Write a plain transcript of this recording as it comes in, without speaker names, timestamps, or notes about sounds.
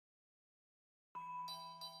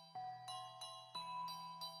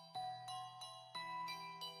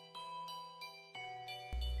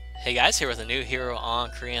Hey guys, here with a new hero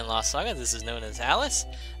on Korean Lost Saga. This is known as Alice,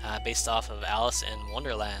 based off of Alice in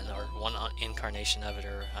Wonderland, or one incarnation of it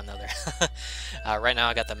or another. Right now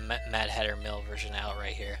I got the Mad Hatter Mill version out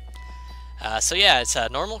right here. So yeah, it's a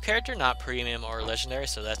normal character, not premium or legendary,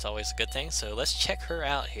 so that's always a good thing. So let's check her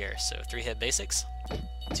out here. So 3-hit basics,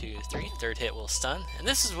 2, 3, third hit will stun, and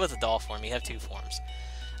this is with a doll form. You have two forms.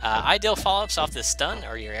 Ideal follow-ups off this stun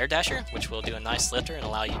are your air dasher, which will do a nice lifter and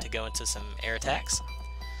allow you to go into some air attacks.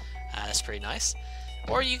 That's pretty nice.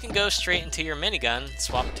 Or you can go straight into your minigun,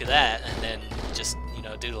 swap to that, and then just,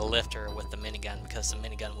 do the lifter with the minigun, because the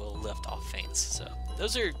minigun will lift off feints. So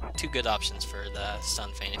those are two good options for the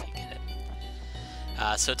stun feint if you get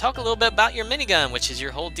it. So talk a little bit about your minigun, which is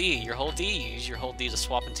your hold D. Your hold D, you use your hold D to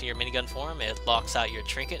swap into your minigun form. It locks out your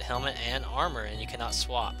trinket, helmet, and armor, and you cannot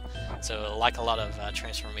swap. So like a lot of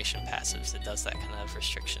transformation passives, it does that kind of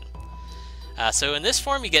restriction. So in this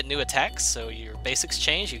form you get new attacks, so your basics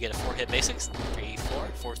change, you get a 4-hit basics, 3, 4,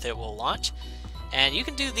 4th hit will launch, and you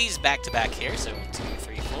can do these back to back here, so 2,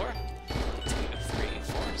 3, 4, 2, 3,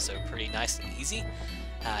 4, so pretty nice and easy.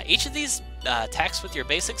 Each of these attacks with your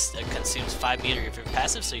basics consumes 5 meter of your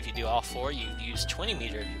passive, so if you do all 4 you use 20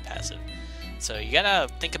 meter of your passive. So you gotta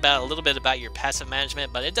think about a little bit about your passive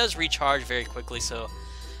management, but it does recharge very quickly, so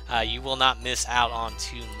you will not miss out on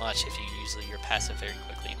too much if you use your passive very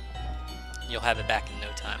quickly. You'll have it back in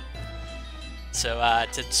no time. So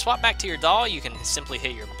to swap back to your doll, you can simply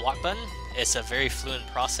hit your block button. It's a very fluent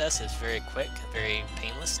process. It's very quick, very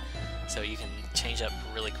painless. So you can change up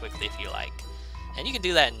really quickly if you like. And you can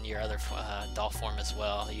do that in your other doll form as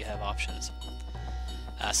well. You have options.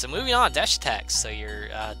 So moving on, dash attacks. So your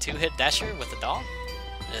 2-hit dasher with the doll.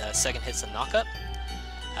 Second hit's a knockup.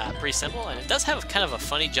 Pretty simple, and it does have kind of a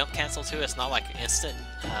funny jump cancel to it. It's not like instant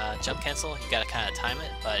jump cancel. You gotta kind of time it,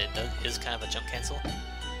 but it is kind of a jump cancel.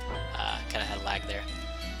 Kind of had a lag there.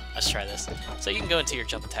 Let's try this. So you can go into your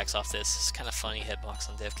jump attacks off this. It's kind of funny hitbox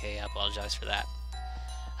on DevK. I apologize for that.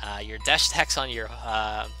 Your dash attacks on your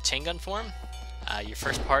chain gun form. Your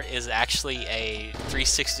first part is actually a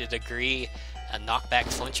 360-degree knockback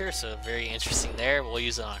flincher, so very interesting there. We'll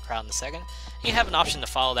use it on a crowd in a second. You have an option to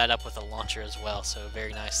follow that up with a launcher as well, so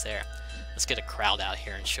very nice there. Let's get a crowd out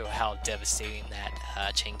here and show how devastating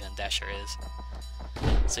that chain gun dasher is.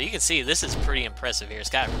 So you can see this is pretty impressive here.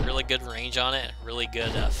 It's got really good range on it, really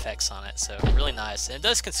good effects on it, so really nice. And it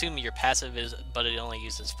does consume your passive, but it only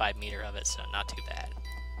uses 5 meter of it, so not too bad.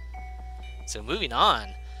 So moving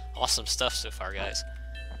on, awesome stuff so far, guys.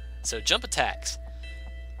 So jump attacks.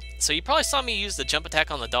 So you probably saw me use the jump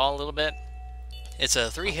attack on the doll a little bit. It's a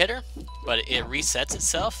 3-hitter, but it resets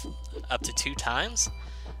itself up to 2 times.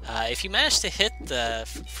 If you manage to hit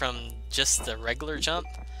from just the regular jump,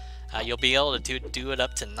 you'll be able to do it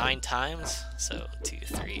up to 9 times. So 2,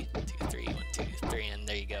 3, 2, 3, 1, 2, 3, and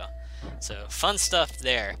there you go. So fun stuff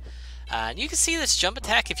there. And you can see this jump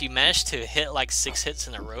attack if you manage to hit like 6 hits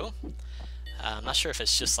in a row. I'm not sure if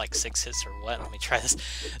it's just like 6 hits or what. Let me try this.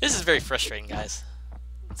 This is very frustrating, guys.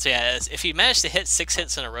 So yeah, if you manage to hit 6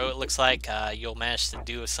 hits in a row, it looks like you'll manage to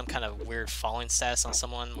do some kind of weird falling status on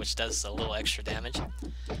someone, which does a little extra damage.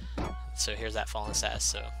 So here's that falling status.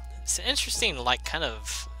 So it's an interesting, like, kind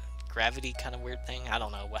of gravity kind of weird thing. I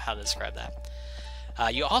don't know how to describe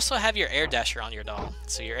that. You also have your air dasher on your doll.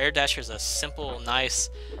 So your air dasher is a simple, nice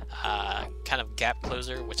kind of gap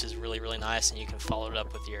closer, which is really, really nice, and you can follow it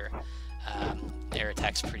up with your air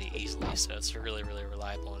attacks pretty easily. So it's really, really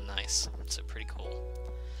reliable and nice. So pretty cool.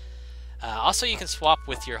 Also, you can swap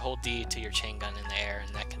with your hold D to your chain gun in the air,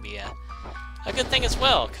 and that can be a good thing as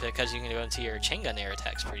well, because you can go into your chain gun air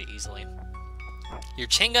attacks pretty easily. Your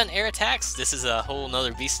chain gun air attacks, this is a whole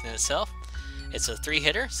nother beast in itself. It's a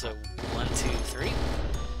 3-hitter, so 1, 2, 3.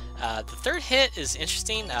 The third hit is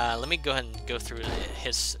interesting. Let me go ahead and go through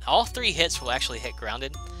his. All 3 hits will actually hit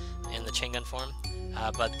grounded in the chain gun form,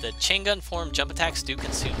 but the chain gun form jump attacks do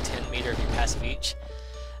consume 10 meter of your passive each.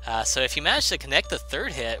 So if you manage to connect the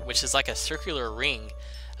third hit, which is like a circular ring,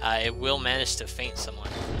 it will manage to feint someone.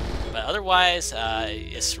 But otherwise,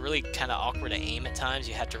 it's really kind of awkward to aim at times.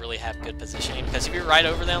 You have to really have good positioning, because if you're right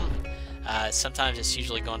over them, sometimes it's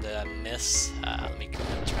usually going to miss. Let me go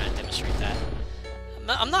ahead and try and demonstrate that.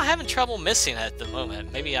 I'm not having trouble missing at the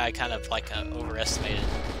moment. Maybe I kind of like overestimated.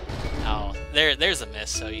 Oh, there's a miss.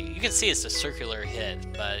 So you can see it's a circular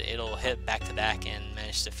hit, but it'll hit back to back and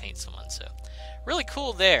manage to feint someone. So really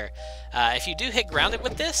cool there. If you do hit grounded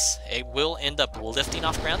with this, it will end up lifting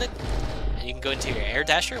off grounded, and you can go into your air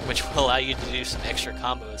dasher, which will allow you to do some extra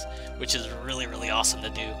combos, which is really, really awesome to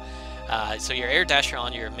do. So your air dasher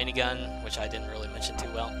on your minigun, which I didn't really mention too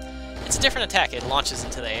well, it's a different attack. It launches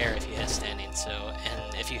into the air if you hit standing. So,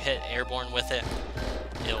 and if you hit airborne with it,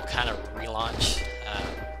 it'll kind of relaunch,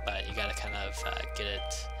 but you gotta kind of get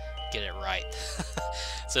it right.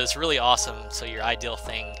 So it's really awesome. So your ideal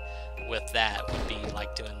thing with that would be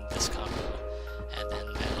like doing this combo and then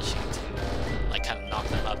managing to like kind of knock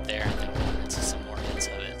them up there and then going into some more hits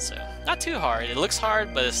of it. So not too hard. It looks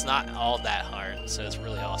hard, but it's not all that hard. So it's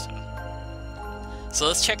really awesome. So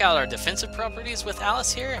let's check out our defensive properties with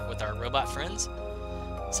Alice here, with our robot friends.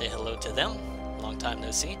 Say hello to them. Long time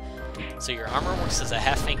no see. So your armor works as a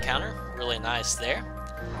half feint counter. Really nice there.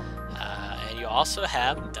 And you also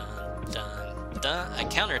have a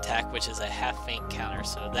counterattack, which is a half feint counter.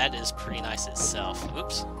 So that is pretty nice itself.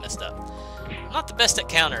 Oops, messed up. I'm not the best at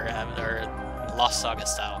counter, or Lost Saga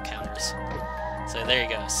style counters. So there you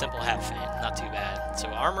go, simple half feint, not too bad. So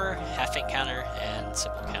armor, half feint counter, and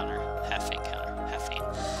simple counter, half feint counter, half feint.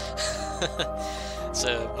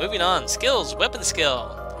 So moving on, skills, weapon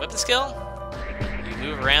skill. Weapon skill, you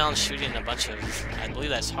move around shooting a bunch of, I believe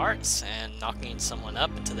that's hearts, and knocking someone up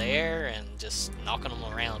into the air and just knocking them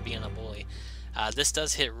around, being a bully. This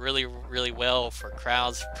does hit really, really well for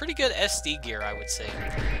crowds. Pretty good SD gear, I would say.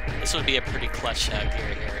 This would be a pretty clutch gear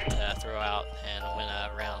here to throw out and win a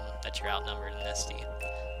round that you're outnumbered in SD.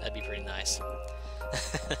 That'd be pretty nice.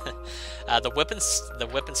 The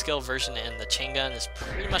weapon skill version and the chain gun is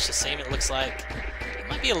pretty much the same. It looks like it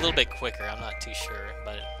might be a little bit quicker. I'm not too sure,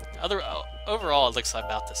 but overall it looks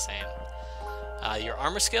about the same. Your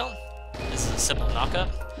armor skill, this is a simple knockup.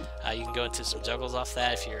 You can go into some juggles off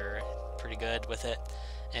that if you're pretty good with it,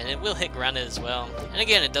 and it will hit grounded as well. And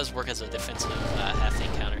again, it does work as a defensive half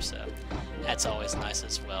feint counter, so that's always nice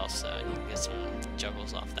as well. So you can get some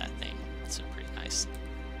juggles off that thing. It's pretty nice.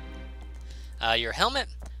 Your helmet,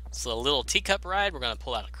 it's a little teacup ride. We're going to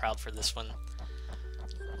pull out a crowd for this one.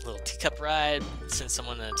 A little teacup ride, send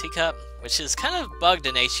someone in a teacup, which is kind of bugged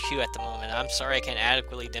in HQ at the moment. I'm sorry I can't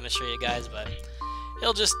adequately demonstrate it, guys, but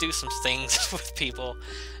it'll just do some things with people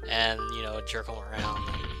and, you know, jerk them around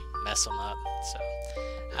and mess them up. So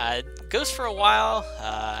it goes for a while.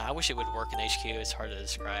 I wish it would work in HQ. It's hard to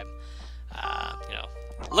describe. You know,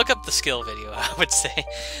 look up the skill video. I would say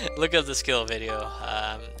look up the skill video.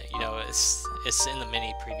 You know, it's in the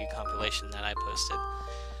mini preview compilation that I posted.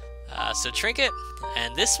 So trinket,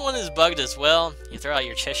 and this one is bugged as well. You throw out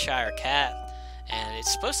your Cheshire cat, and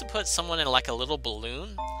it's supposed to put someone in like a little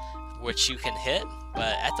balloon, which you can hit,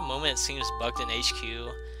 but at the moment it seems bugged in HQ,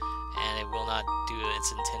 and it will not do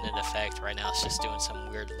its intended effect. Right now it's just doing some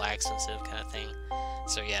weird lag sensitive kind of thing.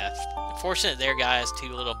 So yeah, unfortunate there, guys.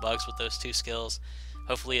 Two little bugs with those two skills.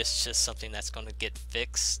 Hopefully it's just something that's going to get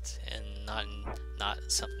fixed and not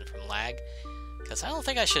something from lag, because I don't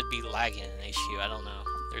think I should be lagging in HQ. I don't know.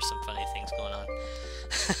 There's some funny things going on.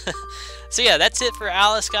 So yeah, that's it for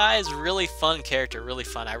Alice, guys. Really fun character, really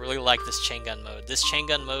fun. I really like this chain gun mode. This chain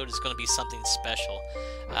gun mode is going to be something special.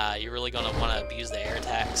 You're really going to want to abuse the air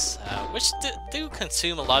attacks, which do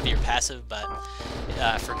consume a lot of your passive, but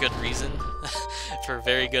for good reason. For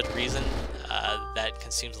very good reason. That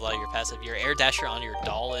consumes a lot of your passive. Your air dasher on your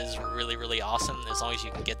doll is really, really awesome, as long as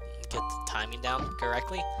you can get the timing down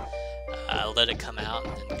correctly. Let it come out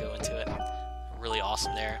and then go into it. Really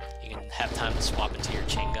awesome there. You can have time to swap into your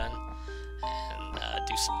chain gun and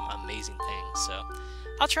do some amazing things. So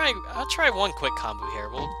I'll try one quick combo here.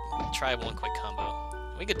 We'll try one quick combo.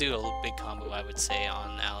 We could do a little big combo, I would say,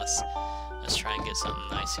 on Alice. Let's try and get something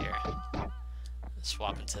nice here.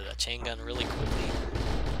 Swap into the chain gun really quickly.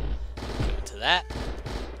 Go into that.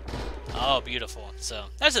 Oh, beautiful. So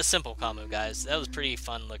that's a simple combo, guys. That was pretty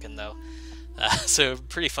fun looking though. So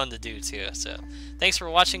pretty fun to do too. So thanks for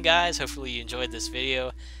watching, guys. Hopefully you enjoyed this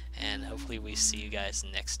video, and hopefully we see you guys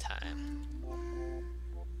next time.